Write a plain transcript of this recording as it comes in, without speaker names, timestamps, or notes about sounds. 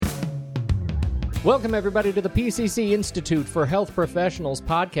Welcome, everybody, to the PCC Institute for Health Professionals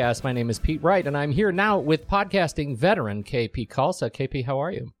podcast. My name is Pete Wright, and I'm here now with podcasting veteran KP Khalsa. KP, how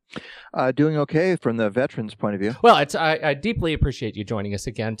are you? Doing okay from the veteran's point of view. Well, I deeply appreciate you joining us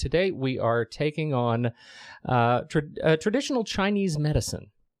again. Today, we are taking on traditional Chinese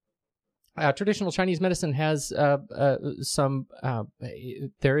medicine. Traditional Chinese medicine has there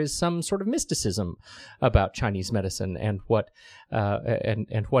is some sort of mysticism about Chinese medicine and what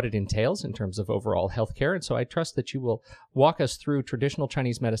it entails in terms of overall healthcare. And so I trust that you will walk us through traditional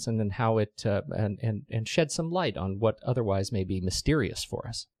Chinese medicine and how it and shed some light on what otherwise may be mysterious for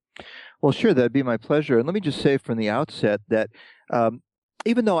us. Well, sure, that'd be my pleasure. And let me just say from the outset that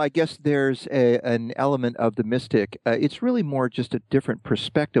even though I guess there's an element of the mystic, it's really more just a different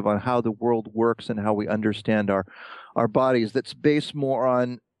perspective on how the world works and how we understand our bodies that's based more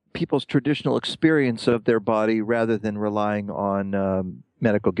on people's traditional experience of their body rather than relying on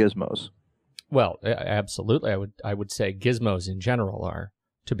medical gizmos. Well, absolutely. I would say gizmos in general are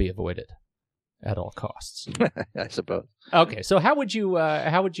to be avoided at all costs. I suppose. Okay, so how would you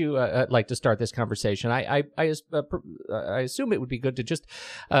like to start this conversation? I assume it would be good to just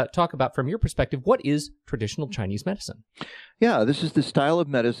talk about, from your perspective, what is traditional Chinese medicine? Yeah, this is the style of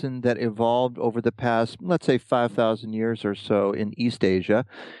medicine that evolved over the past, let's say, 5,000 years or so in East Asia.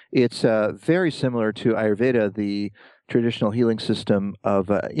 It's very similar to Ayurveda, the traditional healing system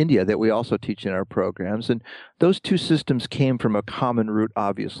of India that we also teach in our programs. And those two systems came from a common root,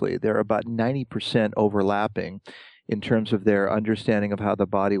 obviously. They're about 90% overlapping in terms of their understanding of how the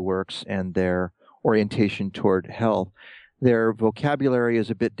body works and their orientation toward health. Their vocabulary is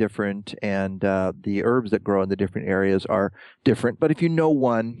a bit different, and the herbs that grow in the different areas are different. But if you know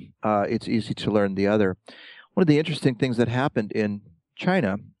one, it's easy to learn the other. One of the interesting things that happened in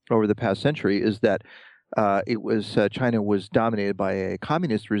China over the past century is that China was dominated by a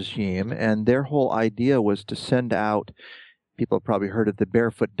communist regime, and their whole idea was to send out, people have probably heard of the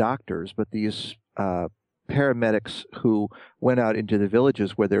barefoot doctors, but these paramedics who went out into the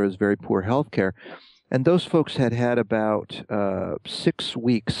villages where there was very poor health care. And those folks had about 6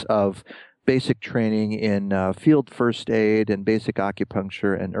 weeks of basic training in field first aid and basic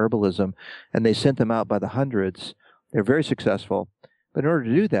acupuncture and herbalism, and they sent them out by the hundreds. They're very successful. But in order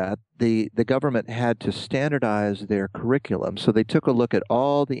to do that, the government had to standardize their curriculum. So they took a look at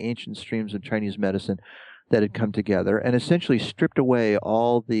all the ancient streams of Chinese medicine that had come together and essentially stripped away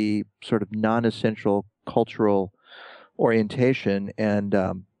all the sort of non-essential cultural orientation and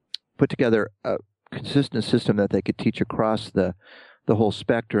put together a consistent system that they could teach across the whole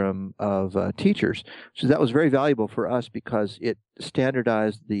spectrum of teachers. So that was very valuable for us because it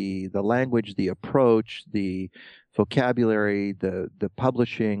standardized the language, the approach, the vocabulary, the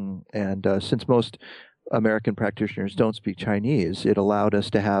publishing, and since most American practitioners don't speak Chinese, it allowed us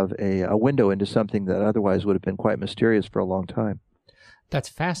to have a window into something that otherwise would have been quite mysterious for a long time. That's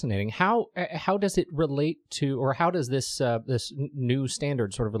fascinating. How does it relate to, or how does this new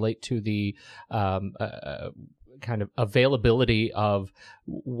standard sort of relate to the kind of availability of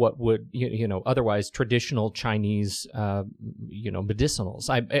what would otherwise traditional Chinese medicinals?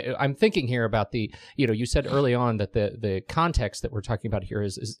 I'm thinking here about the you said early on that the context that we're talking about here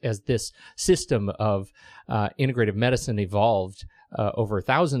is as this system of integrative medicine evolved over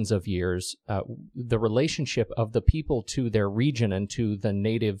thousands of years, the relationship of the people to their region and to the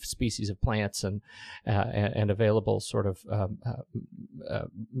native species of plants and available sort of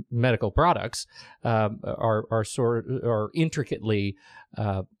medical products are intricately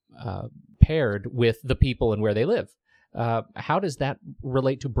paired with the people and where they live. How does that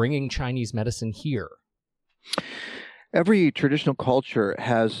relate to bringing Chinese medicine here? Every traditional culture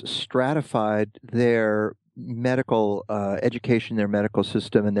has stratified their medical education, their medical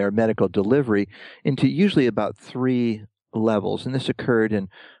system, and their medical delivery into usually about 3 levels. And this occurred in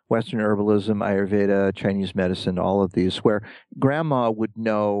Western herbalism, Ayurveda, Chinese medicine, all of these, where grandma would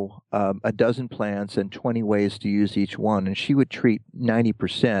know a dozen plants and 20 ways to use each one, and she would treat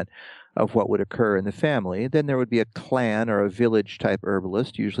 90% of what would occur in the family. Then there would be a clan or a village type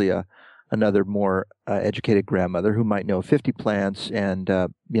herbalist, usually another more educated grandmother who might know 50 plants and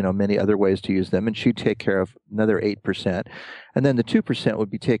many other ways to use them, and she'd take care of another 8%. And then the 2% would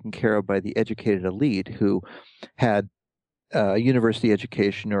be taken care of by the educated elite who had university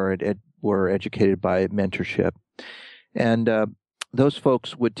education or were educated by mentorship. And those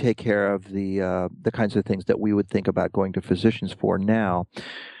folks would take care of the kinds of things that we would think about going to physicians for now.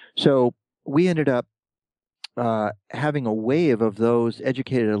 So we ended up having a wave of those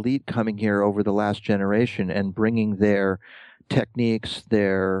educated elite coming here over the last generation and bringing their techniques,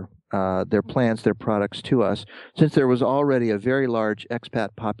 their their plants, their products to us. Since there was already a very large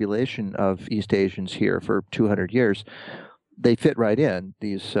expat population of East Asians here for 200 years, they fit right in,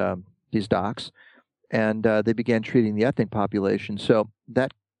 these docs, and they began treating the ethnic population. So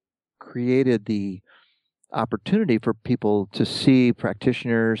that created the opportunity for people to see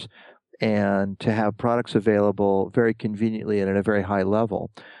practitioners and to have products available very conveniently and at a very high level.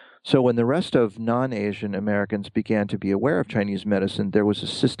 So when the rest of non-Asian Americans began to be aware of Chinese medicine, there was a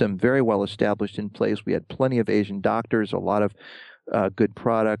system very well established in place. We had plenty of Asian doctors, a lot of good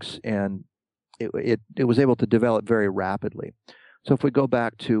products, and it was able to develop very rapidly. So if we go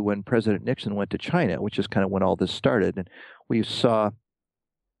back to when President Nixon went to China, which is kind of when all this started, and we saw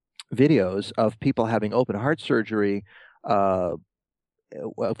videos of people having open heart surgery,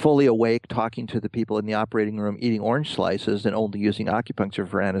 fully awake, talking to the people in the operating room, eating orange slices, and only using acupuncture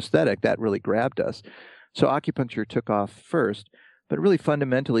for anesthetic. That really grabbed us. So acupuncture took off first, but really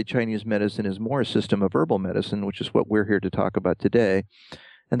fundamentally Chinese medicine is more a system of herbal medicine, which is what we're here to talk about today.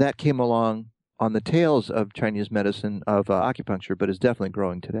 And that came along on the tails of Chinese medicine, of acupuncture, but is definitely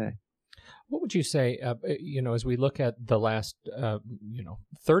growing today. What would you say, as we look at the last,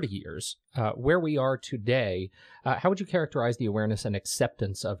 30 years, where we are today, how would you characterize the awareness and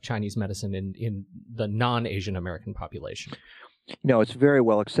acceptance of Chinese medicine in the non-Asian American population? It's very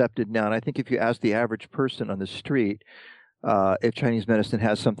well accepted now. And I think if you ask the average person on the street if Chinese medicine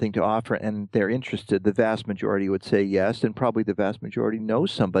has something to offer and they're interested, the vast majority would say yes. And probably the vast majority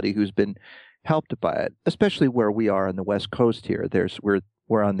knows somebody who's been helped by it, especially where we are on the West Coast here.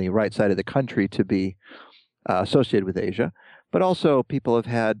 We're on the right side of the country to be associated with Asia. But also people have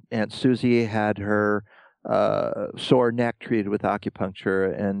had, Aunt Susie had her sore neck treated with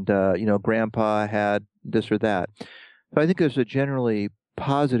acupuncture, and, Grandpa had this or that. So I think there's a generally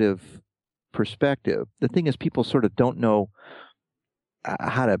positive perspective. The thing is, people sort of don't know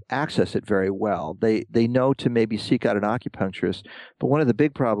how to access it very well. They know to maybe seek out an acupuncturist, but one of the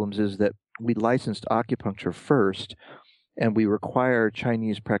big problems is that we licensed acupuncture first, and we require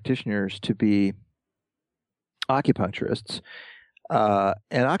Chinese practitioners to be acupuncturists. And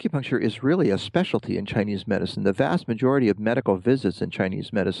acupuncture is really a specialty in Chinese medicine. The vast majority of medical visits in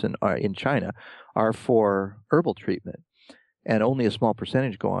Chinese medicine in China are for herbal treatment, and only a small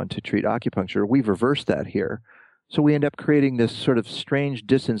percentage go on to treat acupuncture. We've reversed that here. So we end up creating this sort of strange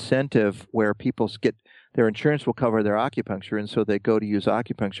disincentive where people get their insurance will cover their acupuncture, and so they go to use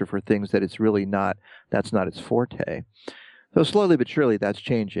acupuncture for things that it's really not, that's not its forte. So slowly but surely that's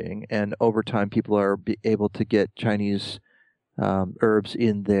changing, and over time people are able to get Chinese herbs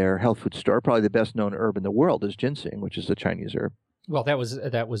in their health food store. Probably the best known herb in the world is ginseng, which is a Chinese herb. Well, that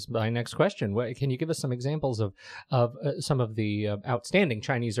was my next question. Can you give us some examples of some of the outstanding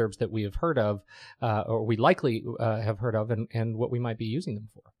Chinese herbs that we have heard of, or we likely have heard of, and what we might be using them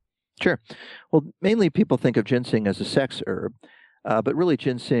for? Sure. Well, mainly people think of ginseng as a sex herb, but really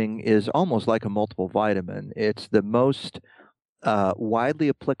ginseng is almost like a multiple vitamin. It's the most widely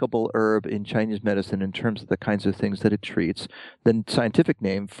applicable herb in Chinese medicine in terms of the kinds of things that it treats. The scientific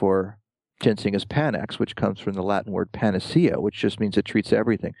name for ginseng is Panax, which comes from the Latin word panacea, which just means it treats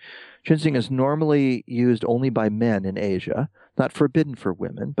everything. Ginseng is normally used only by men in Asia, not forbidden for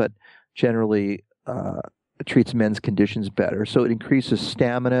women, but generally treats men's conditions better. So it increases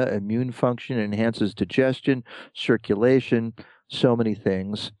stamina, immune function, enhances digestion, circulation, so many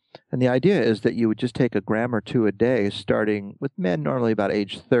things. And the idea is that you would just take a gram or two a day, starting with men normally about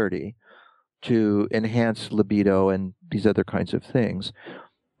age 30, to enhance libido and these other kinds of things.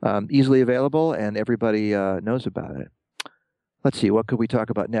 Easily available, and everybody knows about it. Let's see, what could we talk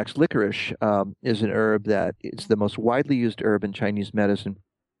about next? Licorice is an herb that is the most widely used herb in Chinese medicine.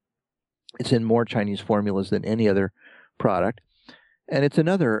 It's in more Chinese formulas than any other product. And it's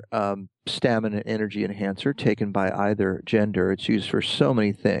another stamina energy enhancer taken by either gender. It's used for so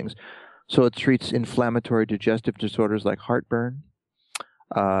many things. So it treats inflammatory digestive disorders like heartburn.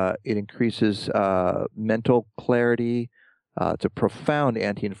 It increases mental clarity. It's a profound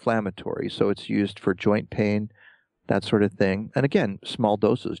anti-inflammatory, so it's used for joint pain, that sort of thing. And again, small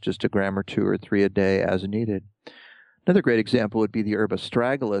doses, just a gram or 2 or 3 a day as needed. Another great example would be the herb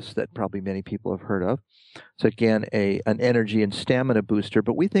astragalus that probably many people have heard of. So again, an energy and stamina booster,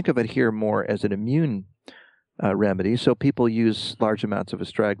 but we think of it here more as an immune remedy. So people use large amounts of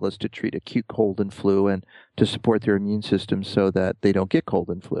astragalus to treat acute cold and flu and to support their immune system so that they don't get cold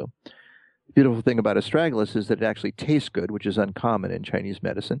and flu. The beautiful thing about astragalus is that it actually tastes good, which is uncommon in Chinese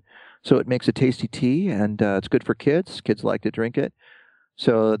medicine. So it makes a tasty tea, and it's good for kids. Kids like to drink it.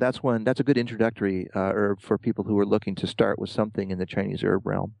 So that's a good introductory herb for people who are looking to start with something in the Chinese herb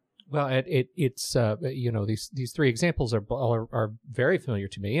realm. Well, it's these three examples are very familiar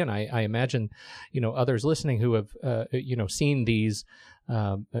to me, and I imagine others listening who have seen these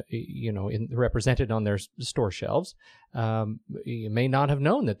represented on their store shelves may not have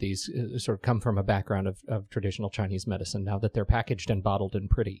known that these sort of come from a background of traditional Chinese medicine. Now that they're packaged and bottled and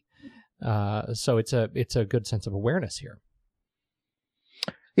pretty, so it's a good sense of awareness here.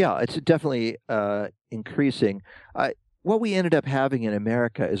 Yeah, it's definitely increasing. What we ended up having in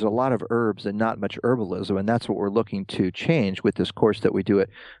America is a lot of herbs and not much herbalism, and that's what we're looking to change with this course that we do at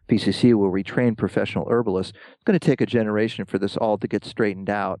PCC, where we train professional herbalists. It's going to take a generation for this all to get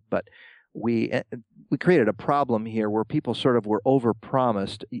straightened out, but we created a problem here where people sort of were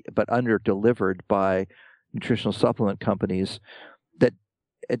overpromised but under-delivered by nutritional supplement companies that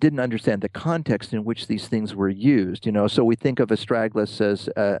didn't understand the context in which these things were used. So we think of astragalus as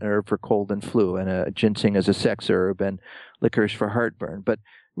an herb for cold and flu, and ginseng as a sex herb, and licorice for heartburn. But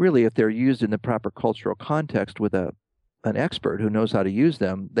really, if they're used in the proper cultural context with an expert who knows how to use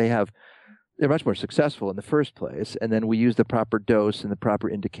them, they're much more successful in the first place. And then we use the proper dose and the proper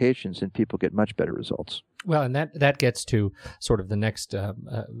indications, and people get much better results. Well, and that gets to sort of the next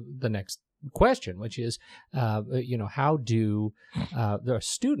question, which is, how do the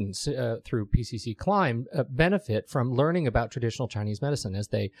students through PCC Climb benefit from learning about traditional Chinese medicine as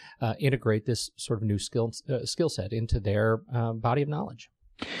they integrate this sort of new skill set into their body of knowledge?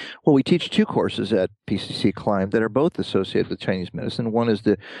 Well, we teach two courses at PCC Climb that are both associated with Chinese medicine. One is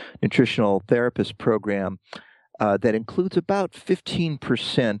the Nutritional Therapist Program that includes about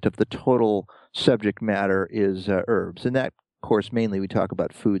 15% of the total subject matter is herbs. And that course, mainly we talk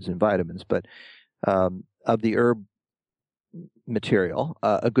about foods and vitamins, but of the herb material,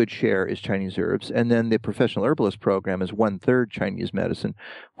 a good share is Chinese herbs. And then the Professional Herbalist Program is 1/3 Chinese medicine,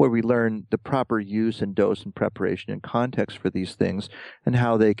 where we learn the proper use and dose and preparation and context for these things and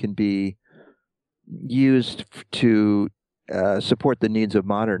how they can be used to support the needs of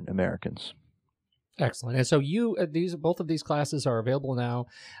modern Americans. Excellent. And so both of these classes are available now.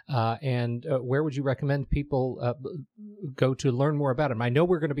 And where would you recommend people go to learn more about them? I know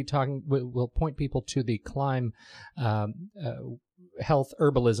we're going to be we'll point people to the Climb Health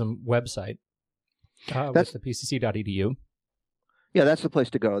Herbalism website. That's the pcc.edu. Yeah, that's the place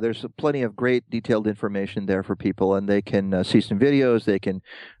to go. There's plenty of great detailed information there for people, and they can see some videos. They can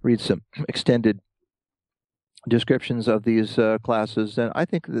read some extended descriptions of these classes, and I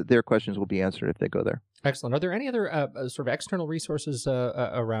think that their questions will be answered if they go there. Excellent. Are there any other sort of external resources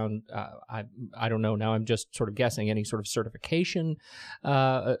around? I don't know. Now I'm just sort of guessing. Any sort of certification,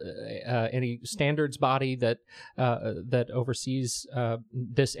 any standards body that oversees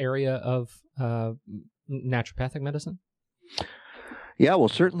this area of naturopathic medicine? Yeah, well,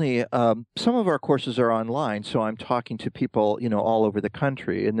 certainly some of our courses are online, so I'm talking to people, all over the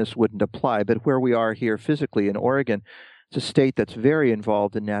country, and this wouldn't apply. But where we are here physically in Oregon, it's a state that's very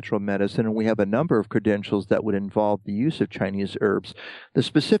involved in natural medicine, and we have a number of credentials that would involve the use of Chinese herbs.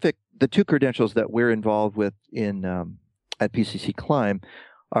 The two credentials that we're involved with at PCC Climb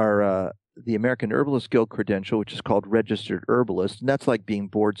are the American Herbalist Guild credential, which is called Registered Herbalist, and that's like being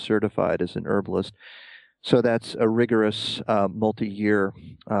board certified as an herbalist. So that's a rigorous multi-year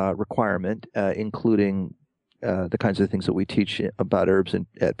requirement, including the kinds of things that we teach about herbs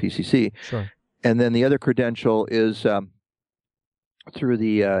at PCC. Sure. And then the other credential is through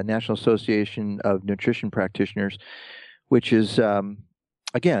the National Association of Nutrition Practitioners, which is,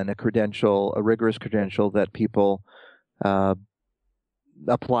 again, a rigorous credential that people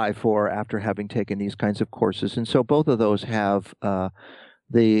apply for after having taken these kinds of courses. And so both of those have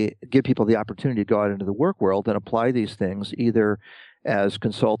they give people the opportunity to go out into the work world and apply these things either as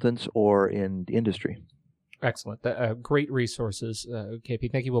consultants or in industry. Excellent. Great resources,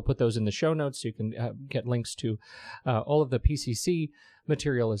 KP. Thank you. We'll put those in the show notes so you can get links to all of the PCC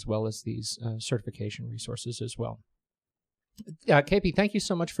material as well as these certification resources as well. KP, thank you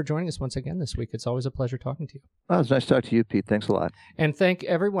so much for joining us once again this week. It's always a pleasure talking to you. Oh, it's nice to talk to you, Pete. Thanks a lot. And thank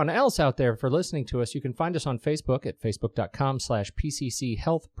everyone else out there for listening to us. You can find us on Facebook at facebook.com/PCC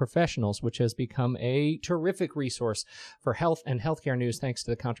Health Professionals, which has become a terrific resource for health and healthcare news thanks to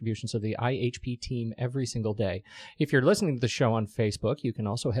the contributions of the IHP team every single day. If you're listening to the show on Facebook, you can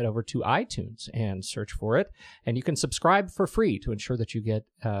also head over to iTunes and search for it. And you can subscribe for free to ensure that you get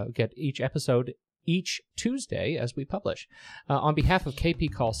each episode each Tuesday as we publish. On behalf of KP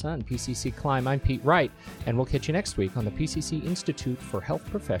Khalsa and PCC Climb, I'm Pete Wright, and we'll catch you next week on the PCC Institute for Health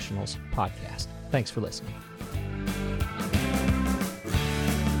Professionals podcast. Thanks for listening.